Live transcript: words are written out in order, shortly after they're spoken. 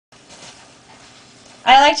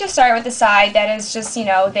I like to start with the side that is just, you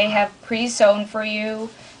know, they have pre-sewn for you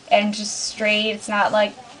and just straight. It's not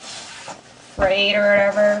like frayed or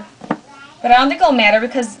whatever. But I don't think it'll matter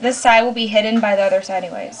because this side will be hidden by the other side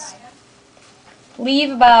anyways.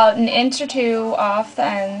 Leave about an inch or two off the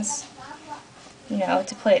ends, you know,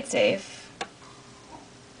 to play it safe.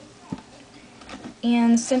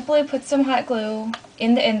 And simply put some hot glue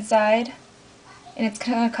in the inside, and it's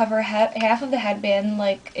going to cover half of the headband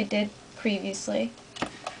like it did previously.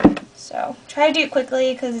 So try to do it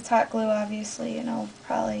quickly because it's hot glue, obviously, and it'll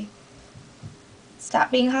probably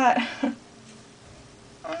stop being hot.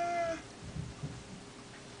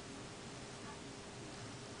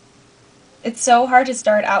 It's so hard to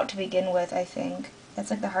start out to begin with, I think. That's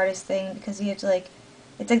like the hardest thing because you have to like,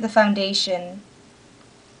 it's like the foundation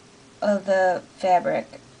of the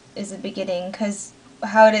fabric is the beginning, because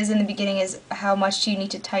how it is in the beginning is how much you need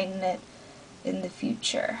to tighten it in the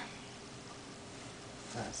future.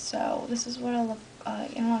 So this is what it'll look I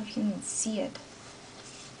don't know if you can see it.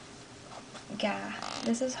 Yeah,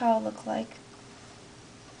 this is how it'll look like.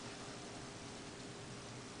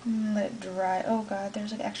 Let it dry. Oh god,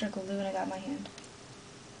 there's like extra glue and I got my hand.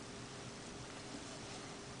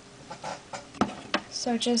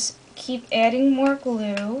 So just keep adding more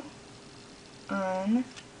glue on,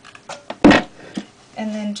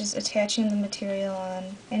 and then just attaching the material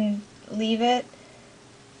on, and leave it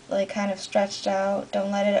like kind of stretched out.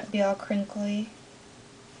 Don't let it be all crinkly.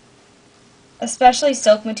 Especially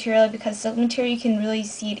silk material, because silk material you can really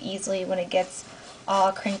see it easily when it gets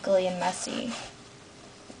all crinkly and messy.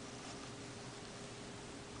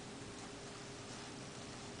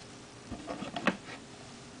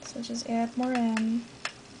 So just add more in.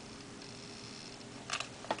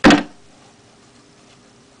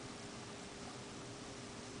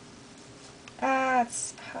 Ah,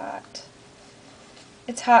 it's hot.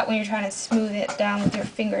 It's hot when you're trying to smooth it down with your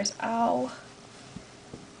fingers. Ow.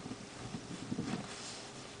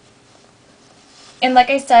 And like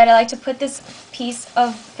I said, I like to put this piece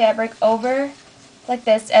of fabric over like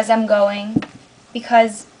this as I'm going,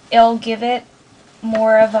 because it'll give it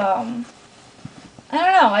more of I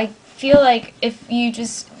don't know, I feel like if you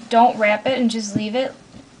just don't wrap it and just leave it,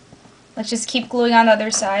 let's just keep gluing on the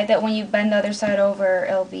other side, that when you bend the other side over,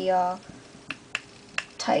 it'll be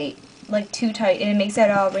tight, like too tight, and it makes it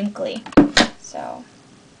all wrinkly. So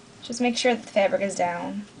just make sure that the fabric is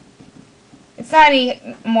down. It's not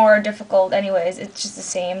any more difficult anyways, it's just the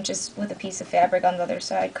same, just with a piece of fabric on the other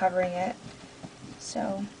side covering it.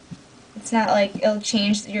 So it's not like it'll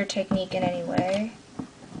change your technique in any way.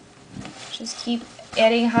 Just keep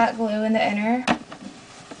adding hot glue in the inner.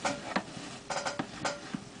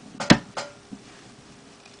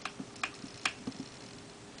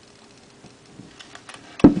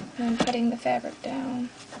 And then putting the fabric down.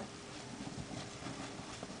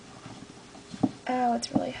 Oh,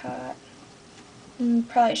 it's really hot.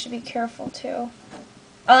 Probably should be careful too.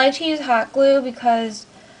 I like to use hot glue because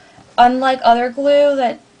unlike other glue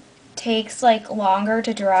that takes like longer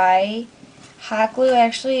to dry, hot glue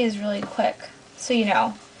actually is really quick, so you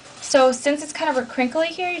know. So since it's kind of crinkly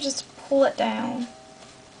here, you just pull it down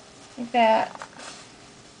like that.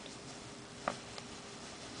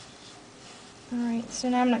 Alright, so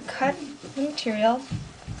now I'm going to cut the material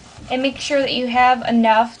and make sure that you have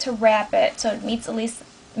enough to wrap it so it meets at least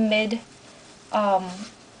mid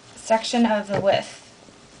section of the width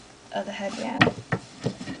of the headband.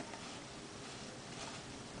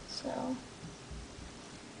 So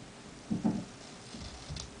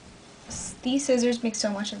these scissors make so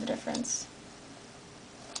much of a difference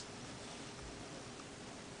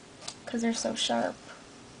because they're so sharp.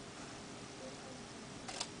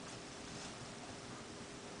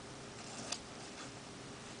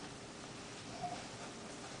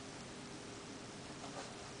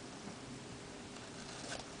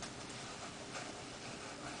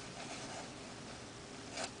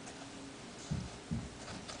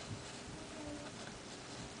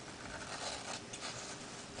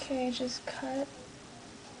 Okay, just cut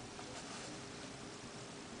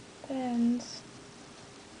the ends.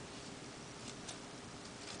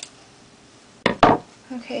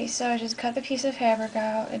 Okay, so I just cut the piece of fabric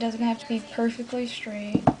out. It doesn't have to be perfectly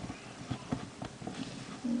straight.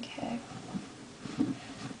 Okay.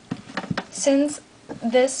 Since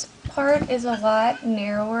this part is a lot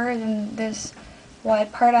narrower than this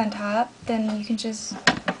wide part on top, then you can just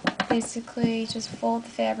basically just fold the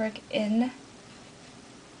fabric in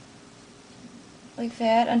like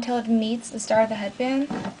that until it meets the start of the headband,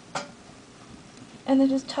 and then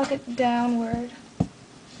just tuck it downward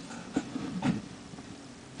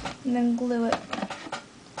and then glue it.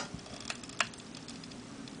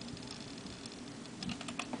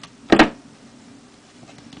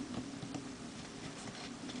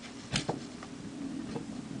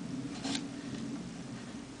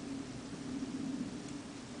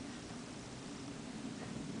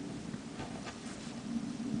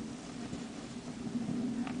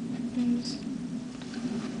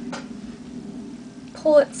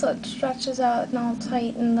 pull it so it stretches out and all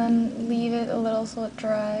tight, and then leave it a little so it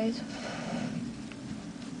dries.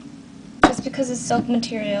 Just because the silk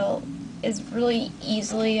material is really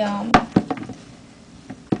easily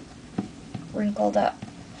wrinkled up.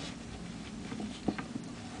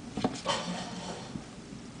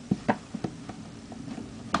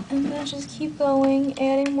 And then just keep going,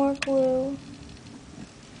 adding more glue.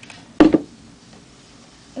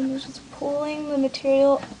 And just pulling the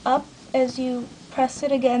material up as you press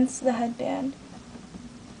it against the headband.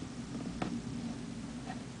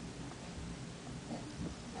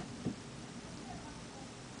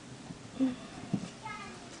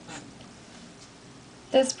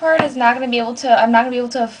 This part is not going to be able to, I'm not going to be able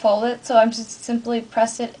to fold it, so I'm just simply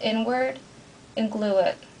press it inward and glue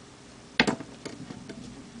it.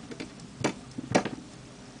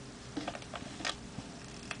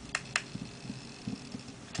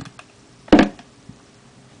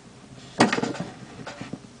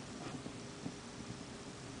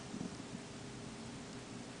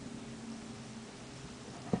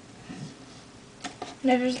 And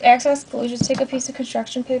if there's excess glue, just take a piece of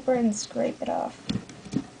construction paper and scrape it off,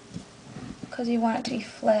 because you want it to be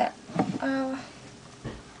flat.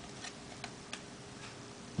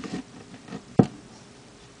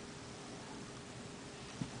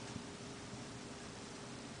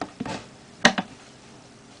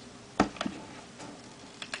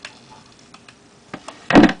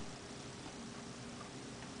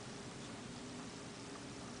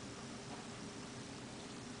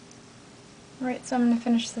 Alright, so I'm going to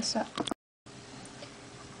finish this up.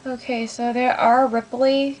 Okay, so there are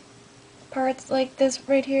ripply parts like this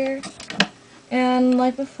right here. And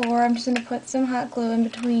like before, I'm just going to put some hot glue in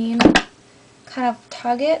between. Kind of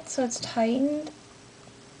tug it so it's tightened,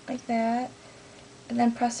 like that. And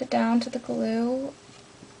then press it down to the glue.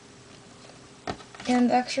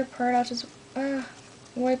 And the extra part, I'll just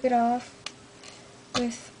wipe it off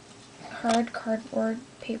with hard cardboard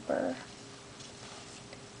paper.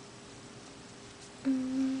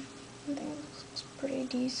 I think it looks pretty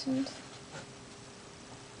decent.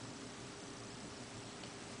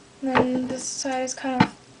 And then this side is kind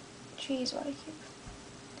of, geez, why do I keep?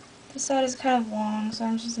 This side is kind of long, so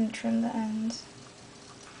I'm just going to trim the ends.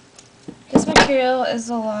 This material is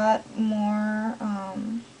a lot more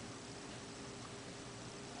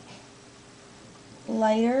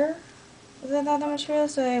lighter than the other material,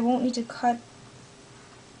 so I won't need to cut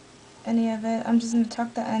any of it. I'm just going to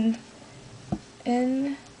tuck the end in,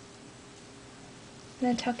 and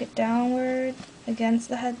then tuck it downward against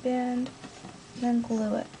the headband, and then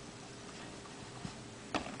glue it.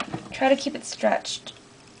 Try to keep it stretched.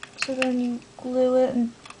 So then you glue it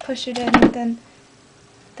and push it in, and then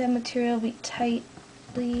that material will be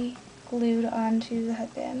tightly glued onto the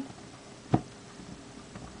headband.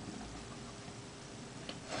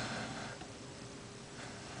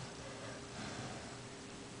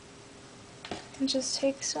 And just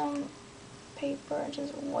take some paper and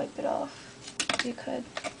just wipe it off if you could.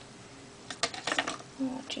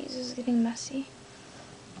 Oh jeez, this is getting messy.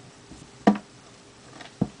 I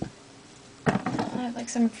have like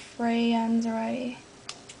some fray ends already.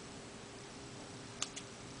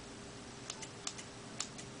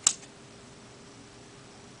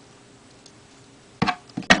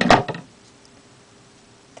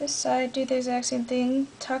 This side, do the exact same thing.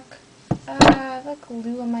 Tuck, I have like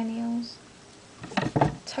glue on my nails.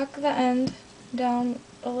 Tuck the end down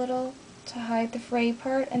a little to hide the fray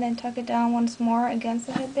part, and then tuck it down once more against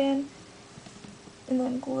the headband, and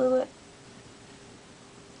then glue it.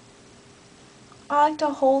 I like to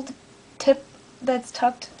hold the tip that's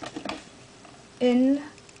tucked in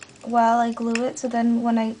while I glue it, so then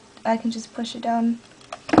when I can just push it down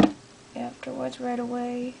afterwards right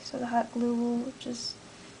away, so the hot glue will just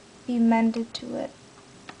be mended to it.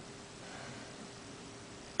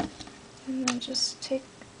 And then just take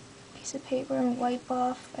a piece of paper and wipe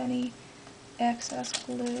off any excess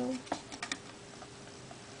glue.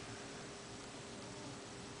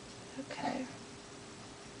 Okay.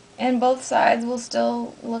 And both sides will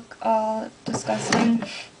still look all disgusting.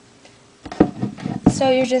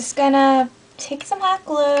 So you're just gonna take some hot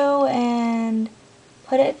glue and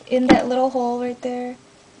put it in that little hole right there.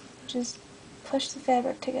 Just push the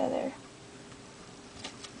fabric together.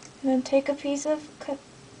 And then take a piece of cut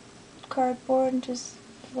cardboard and just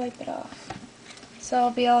wipe it off. So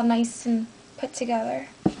it'll be all nice and put together.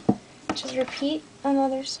 Just repeat on the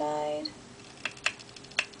other side.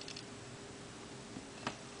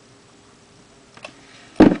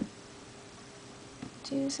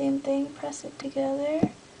 Do the same thing, press it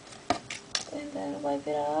together, and then wipe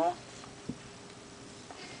it off.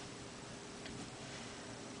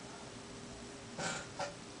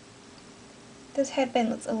 This headband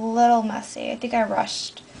looks a little messy. I think I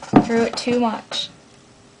rushed through it too much.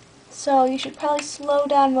 So you should probably slow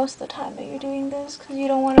down most of the time that you're doing this because you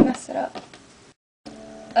don't want to mess it up.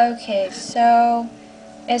 Okay, so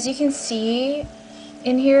as you can see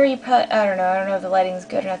in here, I don't know if the lighting's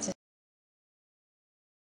good enough to